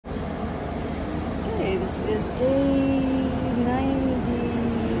This is day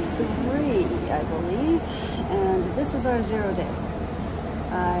 93, I believe, and this is our 0 day.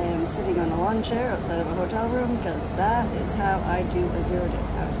 I am sitting on a lawn chair outside of a hotel room because that is how I do a 0 day.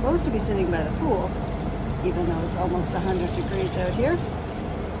 I was supposed to be sitting by the pool, even though it's almost 100 degrees out here,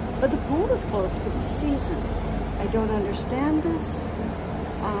 but the pool is closed for the season. I don't understand this.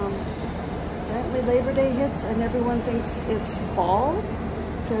 Apparently Labor Day hits and everyone thinks it's fall,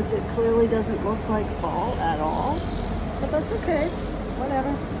 because it clearly doesn't look like fall at all, but that's okay,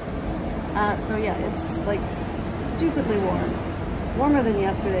 whatever. So yeah, it's like stupidly warm, warmer than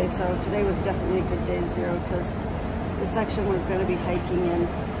yesterday, so today was definitely a good day 0, because the section we're going to be hiking in,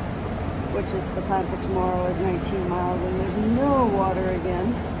 which is the plan for tomorrow, is 19 miles, and there's no water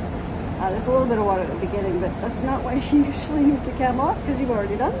again. There's a little bit of water at the beginning, but that's not why you usually need to camel up, because you've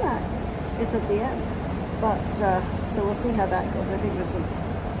already done that. It's at the end. But, so we'll see how that goes. I think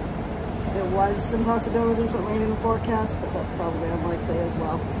there was some possibility for rain in the forecast, but that's probably unlikely as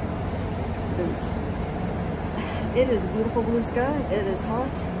well, since it is beautiful blue sky. It is hot.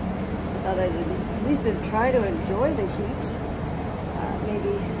 I thought I'd at least try to enjoy the heat.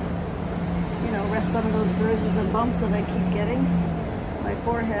 Maybe, you know, rest some of those bruises and bumps that I keep getting. My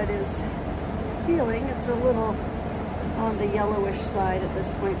forehead is healing. It's a little on the yellowish side at this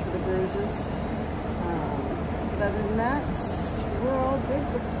point for the bruises. But other than that, we're all good,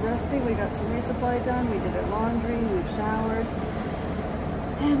 just resting. We got some resupply done. We did our laundry. We've showered.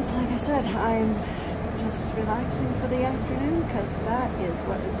 And like I said, I'm just relaxing for the afternoon, because that is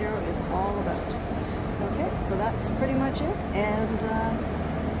what the 0 is all about. Okay, so that's pretty much it. And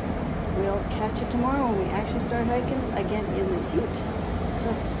we'll catch you tomorrow when we actually start hiking again in this heat.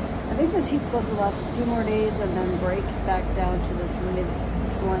 I think this heat's supposed to last a few more days and then break back down to the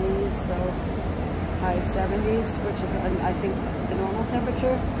mid-20s, so high 70s, which is, I think, the normal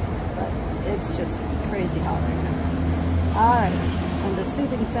temperature, but it's just crazy hot right now. Alright, and the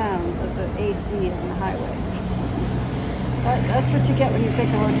soothing sounds of the AC on the highway. But that's what you get when you pick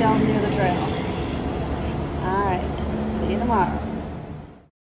a hotel near the trail. Alright, see you tomorrow.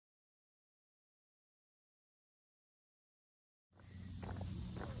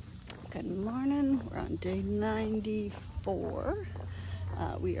 Good morning, we're on day 94.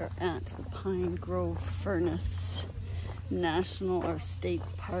 We are at the Pine Grove Furnace National or State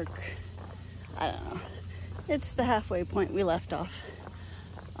Park. I don't know. It's the halfway point we left off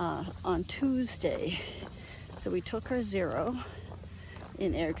on Tuesday. So we took our 0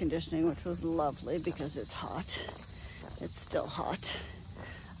 in air conditioning, which was lovely because it's hot. It's still hot.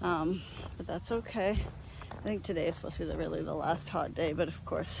 But that's okay. I think today is supposed to be really the last hot day, but of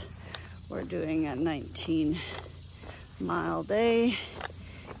course, we're doing a 19-mile day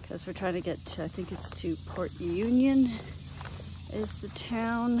because we're trying to get to, I think it's to Port Union is the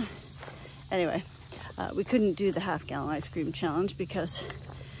town. Anyway, we couldn't do the half-gallon ice cream challenge because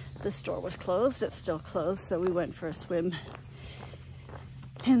the store was closed. It's still closed, so we went for a swim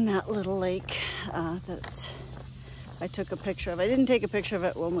in that little lake that I took a picture of. I didn't take a picture of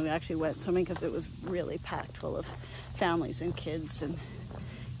it when we actually went swimming because it was really packed full of families and kids, and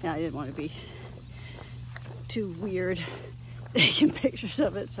yeah, I didn't want to be too weird taking pictures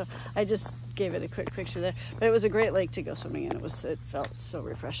of it, so I just gave it a quick picture there. But it was a great lake to go swimming in. It felt so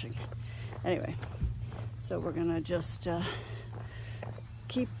refreshing. Anyway, so we're gonna just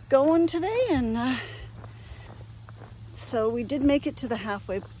keep going today, and so we did make it to the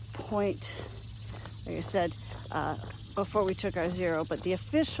halfway point, like I said, before we took our 0, but the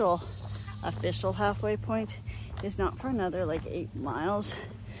official halfway point is not for another like 8 miles.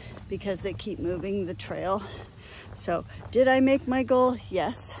 Because they keep moving the trail. So did I make my goal?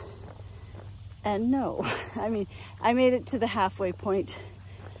 Yes and no. I mean, I made it to the halfway point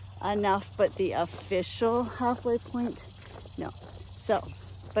enough, but the official halfway point, no. So,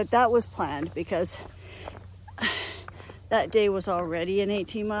 but that was planned because that day was already an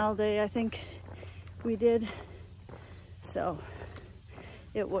 18-mile day, I think we did. So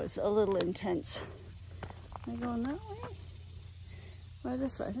it was a little intense. Am I going that way? Or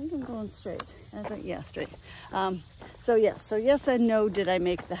this way? I think I'm going straight. I think, yeah, straight. So yes and no, did I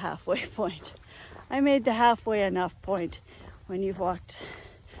make the halfway point? I made the halfway enough point when you've walked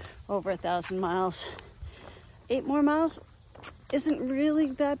over 1,000 miles. 8 more miles isn't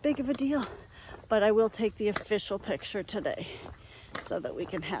really that big of a deal, but I will take the official picture today so that we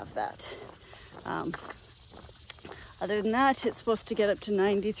can have that. Other than that, it's supposed to get up to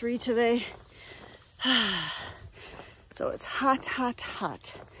 93 today. So it's hot, hot,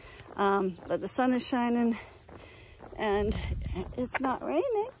 hot. But the sun is shining and it's not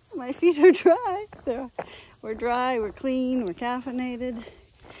raining. My feet are dry. We're dry, we're clean, we're caffeinated.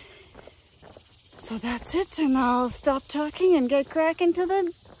 It's So that's it, and I'll stop talking and get cracking to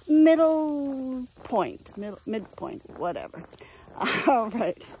the midpoint, whatever. All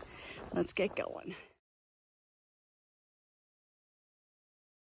right, let's get going.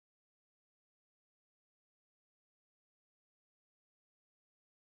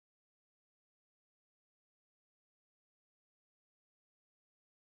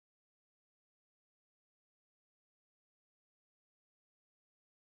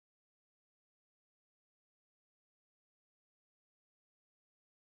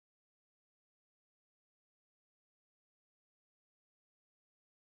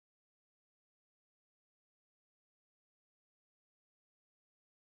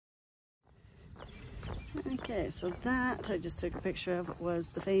 Okay, so that I just took a picture of was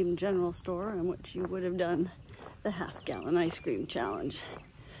the famed general store in which you would have done the half-gallon ice cream challenge.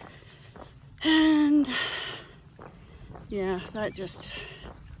 And yeah, that just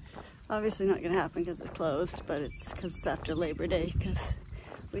obviously not going to happen because it's closed, but it's because it's after Labor Day because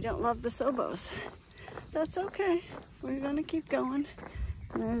we don't love the Sobos. That's okay. We're going to keep going.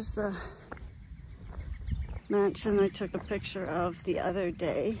 And there's the mansion I took a picture of the other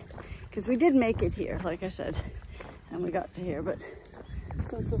day. Because we did make it here, like I said, and we got to here, but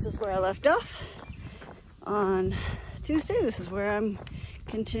since this is where I left off on Tuesday, this is where I'm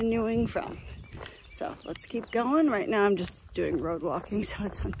continuing from. So let's keep going. Right now I'm just doing road walking, so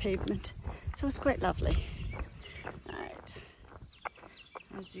it's on pavement, so it's quite lovely. All right,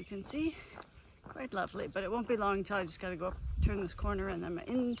 as you can see, quite lovely, but it won't be long until I just gotta go up, turn this corner, and I'm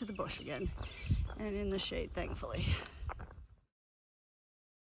into the bush again, and in the shade, thankfully.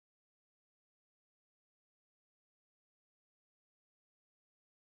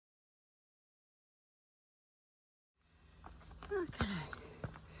 Okay,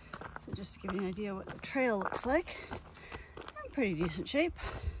 so just to give you an idea what the trail looks like, I'm in pretty decent shape.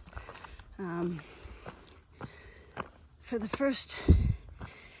 For the first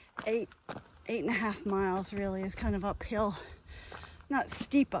 8.5 miles really is kind of uphill, not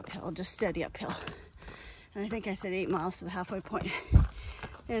steep uphill, just steady uphill. And I think I said 8 miles to the halfway point.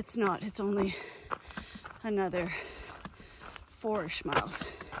 It's not, it's only another 4-ish miles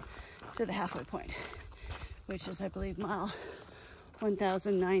to the halfway point, which is, I believe, mile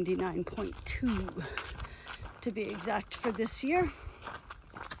 1099.2 to be exact for this year.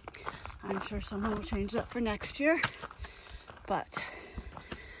 I'm sure someone will change that for next year, but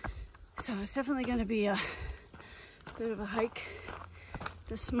so it's definitely going to be a bit of a hike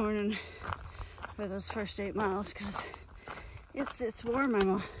this morning for those first 8 miles because it's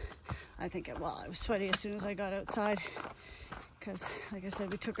warm. I was sweaty as soon as I got outside because, like I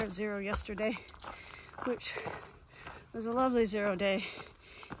said, we took our 0 yesterday, which was a lovely 0 day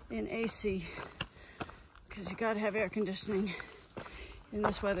in AC because you got to have air conditioning in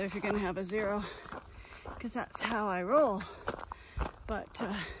this weather if you're going to have a 0, because that's how I roll. But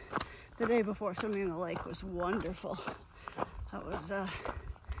the day before, swimming in the lake was wonderful. That was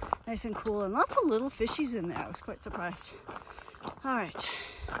nice and cool, and lots of little fishies in there. I was quite surprised. All right,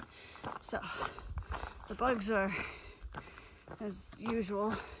 so the bugs are, as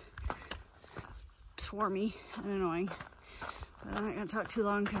usual, swarmy and annoying, but I'm not going to talk too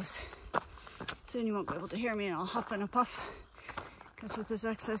long because soon you won't be able to hear me and I'll huff and a puff, because with this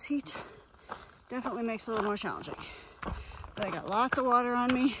excess heat definitely makes it a little more challenging. But I got lots of water on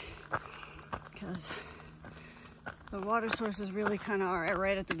me because the water sources really kind of are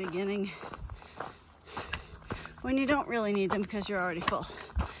right at the beginning when you don't really need them because you're already full.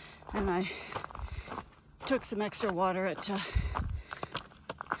 And I took some extra water at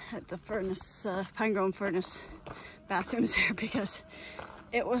the furnace, Pinegrove furnace bathrooms here because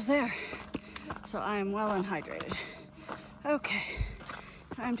it was there. So I am well and hydrated. Okay,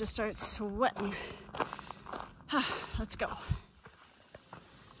 time to start sweating. Let's go.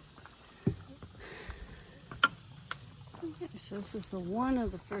 Okay, so this is one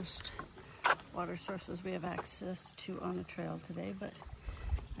of the first water sources we have access to on the trail today, but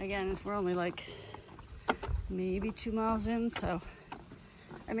again, we're only like maybe 2 miles in, so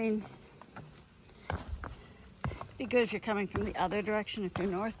I mean, it'd be good if you're coming from the other direction if you're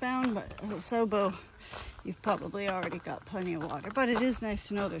northbound, but as a Sobo, you've probably already got plenty of water. But it is nice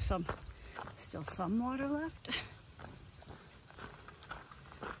to know there's still some water left.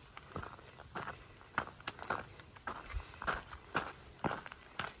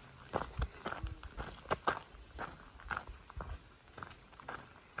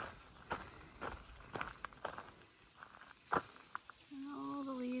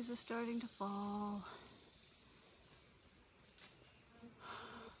 Are starting to fall.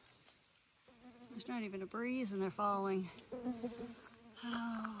 There's not even a breeze and they're falling.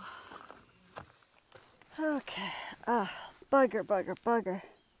 Oh, Okay. Bugger, bugger, bugger.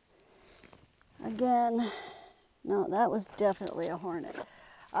 Again. No, that was definitely a hornet.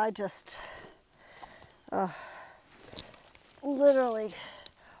 I just literally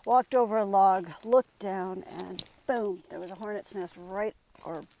walked over a log, looked down, and boom, there was a hornet's nest right,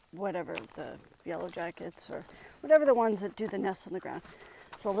 or whatever, the yellow jackets, or whatever the ones that do the nests on the ground.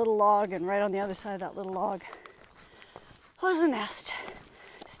 It's a little log, and right on the other side of that little log was a nest.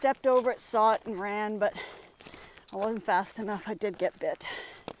 Stepped over it, saw it, and ran, but I wasn't fast enough. I did get bit.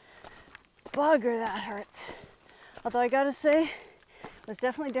 Bugger, that hurts. Although I gotta say, it was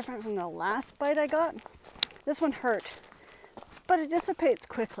definitely different from the last bite I got. This one hurt, but it dissipates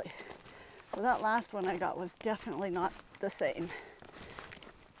quickly. So that last one I got was definitely not the same.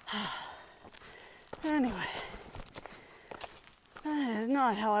 Anyway, that is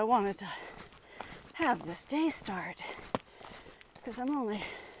not how I wanted to have this day start. Because I'm only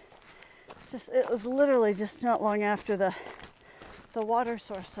it was literally just not long after the water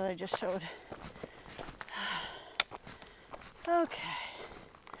source that I just showed. Okay.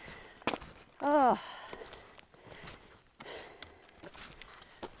 Oh.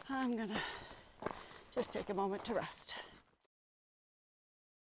 I'm gonna just take a moment to rest.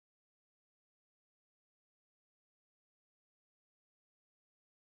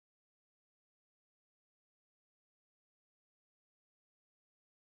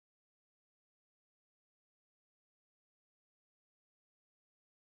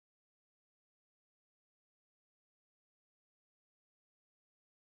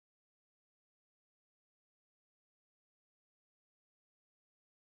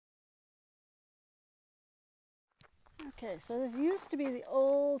 Okay, so this used to be the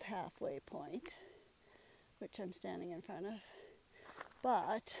old halfway point, which I'm standing in front of,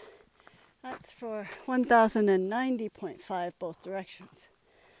 but that's for 1090.5 both directions.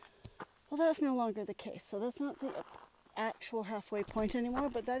 Well, that's no longer the case, so that's not the actual halfway point anymore,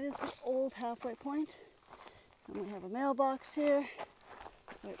 but that is the old halfway point. And we have a mailbox here,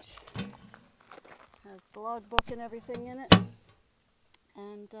 which has the logbook and everything in it.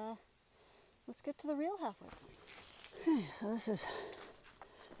 And let's get to the real halfway point. Okay, so this is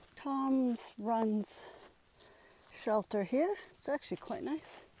Tom's Run's shelter here. It's actually quite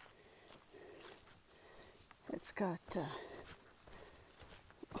nice. It's got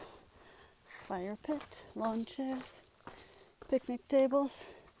fire pit, lawn chairs, picnic tables,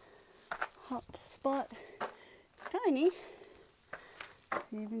 hot spot. It's tiny.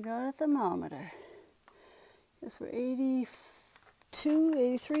 It's even got a thermometer. Guess we're 82,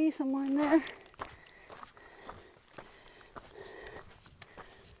 83, somewhere in there.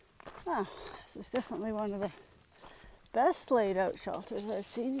 Ah, this is definitely one of the best laid out shelters I've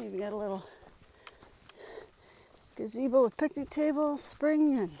seen. You've got a little gazebo with picnic tables,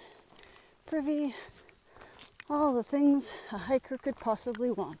 spring and privy, all the things a hiker could possibly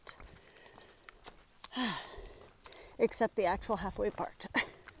want. Except the actual halfway part.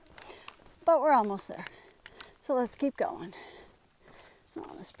 But we're almost there. So let's keep going.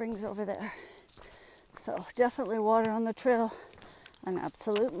 Oh, the spring's over there. So definitely water on the trail, an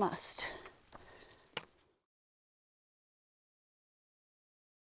absolute must.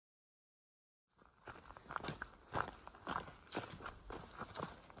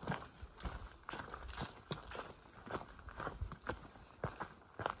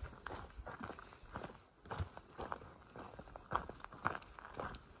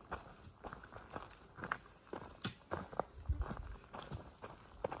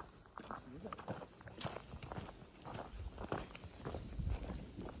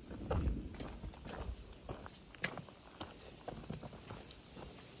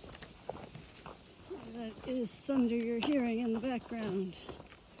 That is thunder you're hearing in the background.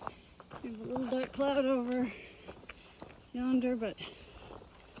 We have a little dark cloud over yonder, but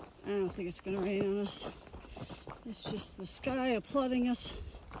I don't think it's going to rain on us. It's just the sky applauding us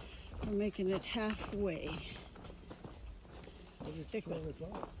for making it halfway. Stick with it.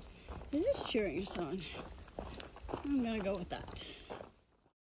 It is cheering us on. I'm going to go with that.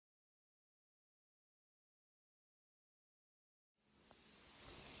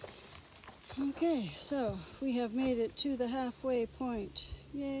 Okay, so we have made it to the halfway point.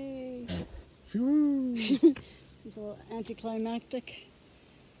 Yay! Seems a little anticlimactic.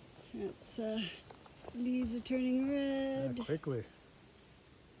 It's leaves are turning red. Yeah, quickly.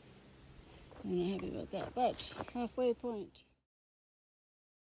 I'm not happy about that, but halfway point.